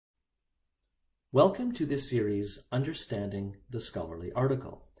Welcome to this series, Understanding the Scholarly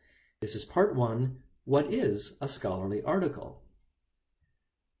Article. This is part 1, What is a Scholarly Article?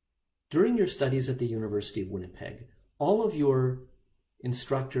 During your studies at the University of Winnipeg, all of your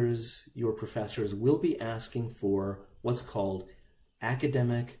instructors, your professors will be asking for what's called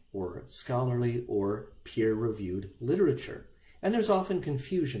academic or scholarly or peer-reviewed literature. And there's often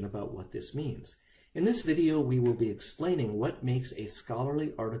confusion about what this means. In this video, we will be explaining what makes a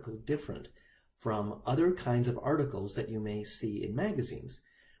scholarly article different from other kinds of articles that you may see in magazines.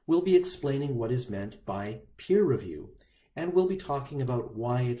 We'll be explaining what is meant by peer review, and we'll be talking about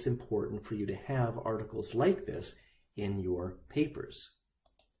why it's important for you to have articles like this in your papers.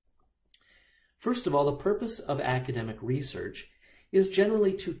 First of all, the purpose of academic research is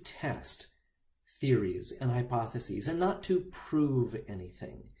generally to test theories and hypotheses and not to prove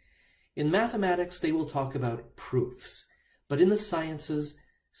anything. In mathematics, they will talk about proofs, but in the sciences,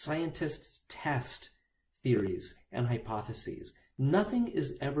 scientists test theories and hypotheses. Nothing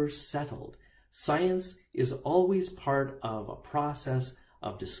is ever settled. Science is always part of a process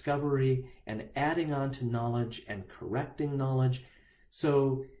of discovery and adding on to knowledge and correcting knowledge.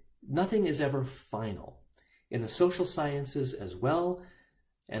 So nothing is ever final. In the social sciences as well,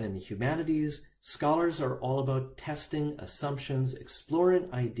 and in the humanities, scholars are all about testing assumptions, exploring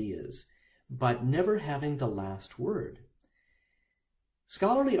ideas, but never having the last word.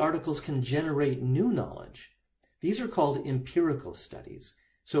 Scholarly articles can generate new knowledge. These are called empirical studies.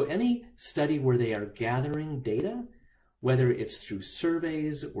 So any study where they are gathering data, whether it's through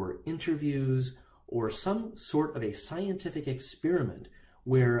surveys or interviews or some sort of a scientific experiment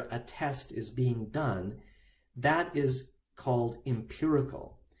where a test is being done, that is called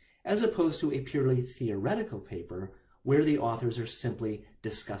empirical, as opposed to a purely theoretical paper where the authors are simply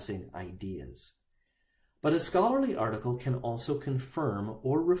discussing ideas. But a scholarly article can also confirm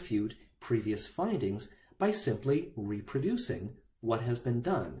or refute previous findings by simply reproducing what has been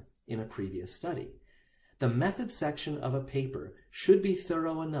done in a previous study. The method section of a paper should be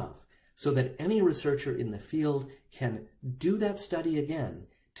thorough enough so that any researcher in the field can do that study again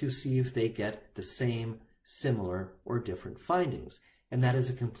to see if they get the same, similar, or different findings. And that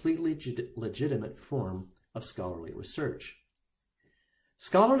is a completely legitimate form of scholarly research.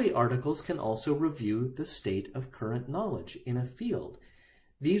 Scholarly articles can also review the state of current knowledge in a field.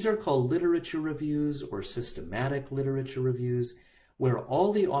 These are called literature reviews or systematic literature reviews, where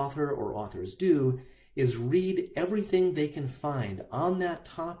all the author or authors do is read everything they can find on that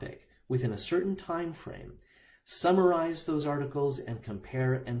topic within a certain time frame, summarize those articles, and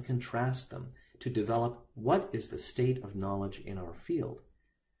compare and contrast them to develop what is the state of knowledge in our field.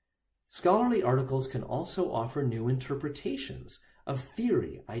 Scholarly articles can also offer new interpretations of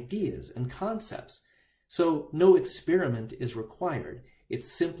theory, ideas, and concepts. So no experiment is required.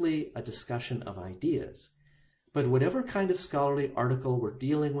 It's simply a discussion of ideas. But whatever kind of scholarly article we're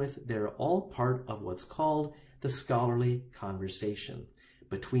dealing with, they're all part of what's called the scholarly conversation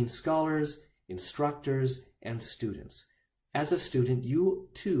between scholars, instructors, and students. As a student, you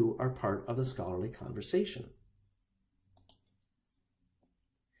too are part of the scholarly conversation.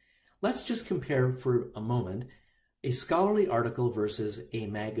 Let's just compare for a moment a scholarly article versus a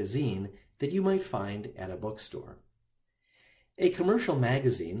magazine that you might find at a bookstore. A commercial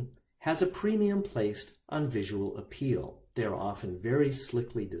magazine has a premium placed on visual appeal. They are often very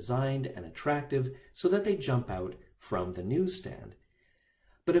slickly designed and attractive so that they jump out from the newsstand.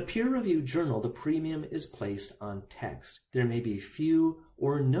 But a peer-reviewed journal, the premium is placed on text. There may be few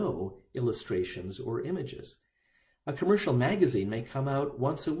or no illustrations or images. A commercial magazine may come out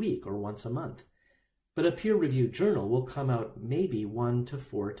once a week or once a month, but a peer-reviewed journal will come out maybe 1 to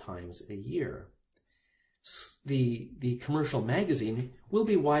 4 times a year. The commercial magazine will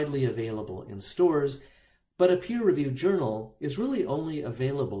be widely available in stores, but a peer-reviewed journal is really only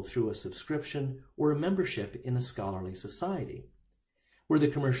available through a subscription or a membership in a scholarly society, where the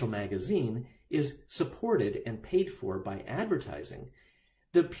commercial magazine is supported and paid for by advertising.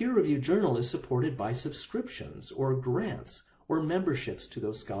 The peer-reviewed journal is supported by subscriptions or grants or memberships to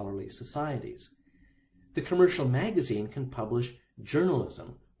those scholarly societies. The commercial magazine can publish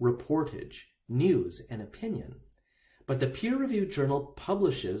journalism, reportage, news, and opinion. But the peer-reviewed journal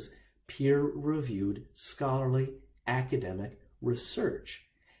publishes peer-reviewed scholarly academic research,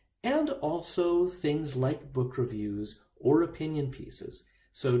 and also things like book reviews or opinion pieces.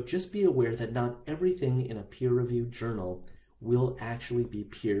 So just be aware that not everything in a peer-reviewed journal will actually be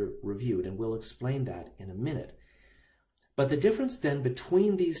peer-reviewed, and we'll explain that in a minute. But the difference then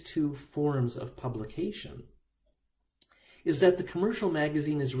between these two forms of publication is that the commercial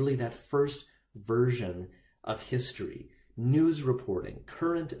magazine is really that first version of history, news reporting,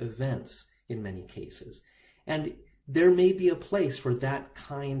 current events, in many cases. And there may be a place for that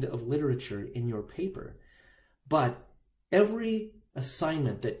kind of literature in your paper. But every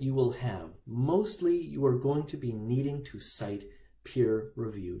assignment that you will have, mostly you are going to be needing to cite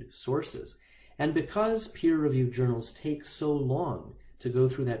peer-reviewed sources. And because peer-reviewed journals take so long to go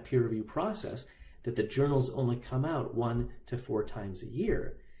through that peer review process, that the journals only come out 1 to 4 times a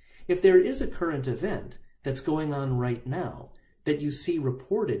year, if there is a current event that's going on right now that you see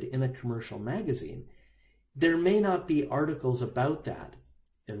reported in a commercial magazine, there may not be articles about that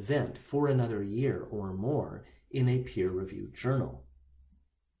event for another year or more in a peer-reviewed journal.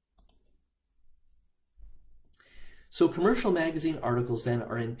 So commercial magazine articles then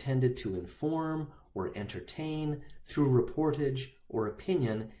are intended to inform or entertain through reportage or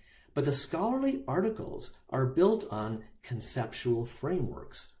opinion, but the scholarly articles are built on conceptual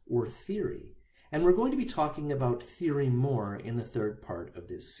frameworks or theory. And we're going to be talking about theory more in the third part of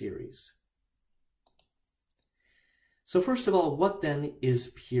this series. So first of all, what then is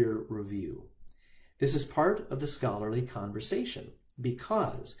peer review? This is part of the scholarly conversation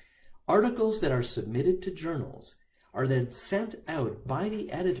because articles that are submitted to journals are then sent out by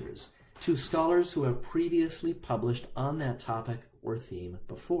the editors to scholars who have previously published on that topic or theme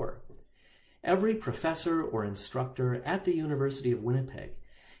before. Every professor or instructor at the University of Winnipeg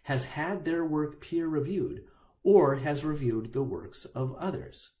has had their work peer-reviewed or has reviewed the works of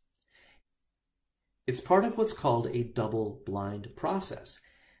others. It's part of what's called a double-blind process.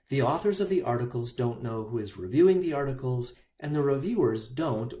 The authors of the articles don't know who is reviewing the articles, and the reviewers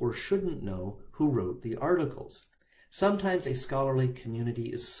don't or shouldn't know who wrote the articles. Sometimes a scholarly community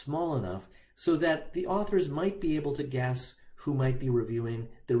is small enough so that the authors might be able to guess who might be reviewing,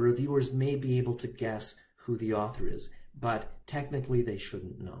 the reviewers may be able to guess who the author is, but technically they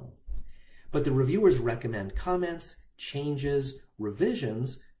shouldn't know. But the reviewers recommend comments, changes,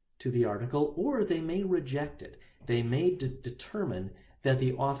 revisions to the article, or they may reject it. They may determine that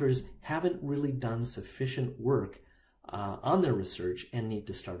the authors haven't really done sufficient work on their research and need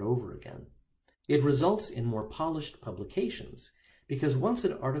to start over again. It results in more polished publications, because once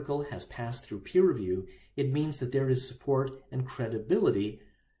an article has passed through peer review, it means that there is support and credibility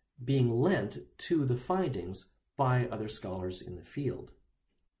being lent to the findings by other scholars in the field.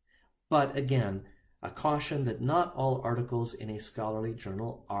 But again, a caution that not all articles in a scholarly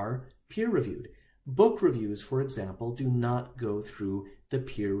journal are peer-reviewed. Book reviews, for example, do not go through the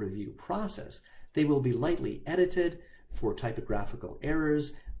peer review process. They will be lightly edited for typographical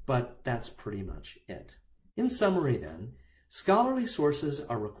errors, but that's pretty much it. In summary then, scholarly sources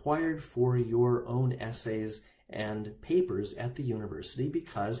are required for your own essays and papers at the university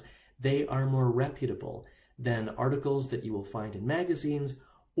because they are more reputable than articles that you will find in magazines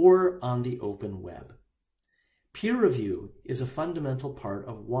or on the open web. Peer review is a fundamental part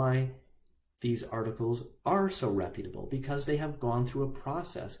of why these articles are so reputable, because they have gone through a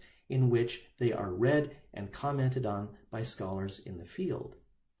process in which they are read and commented on by scholars in the field.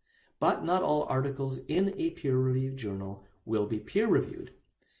 But not all articles in a peer-reviewed journal will be peer-reviewed.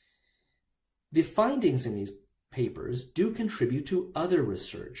 The findings in these papers do contribute to other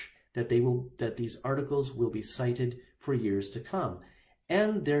research that these articles will be cited for years to come,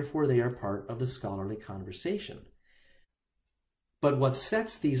 and therefore they are part of the scholarly conversation. But what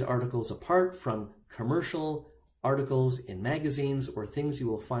sets these articles apart from commercial articles in magazines or things you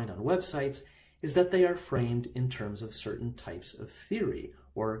will find on websites is that they are framed in terms of certain types of theory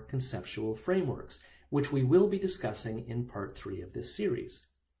or conceptual frameworks, which we will be discussing in part 3 of this series.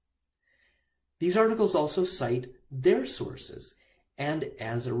 These articles also cite their sources, and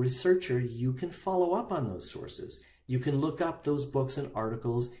as a researcher, you can follow up on those sources. You can look up those books and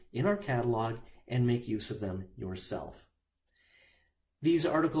articles in our catalog and make use of them yourself. These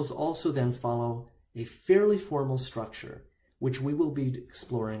articles also then follow a fairly formal structure, which we will be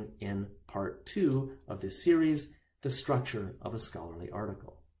exploring in part 2 of this series, the structure of a scholarly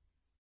article.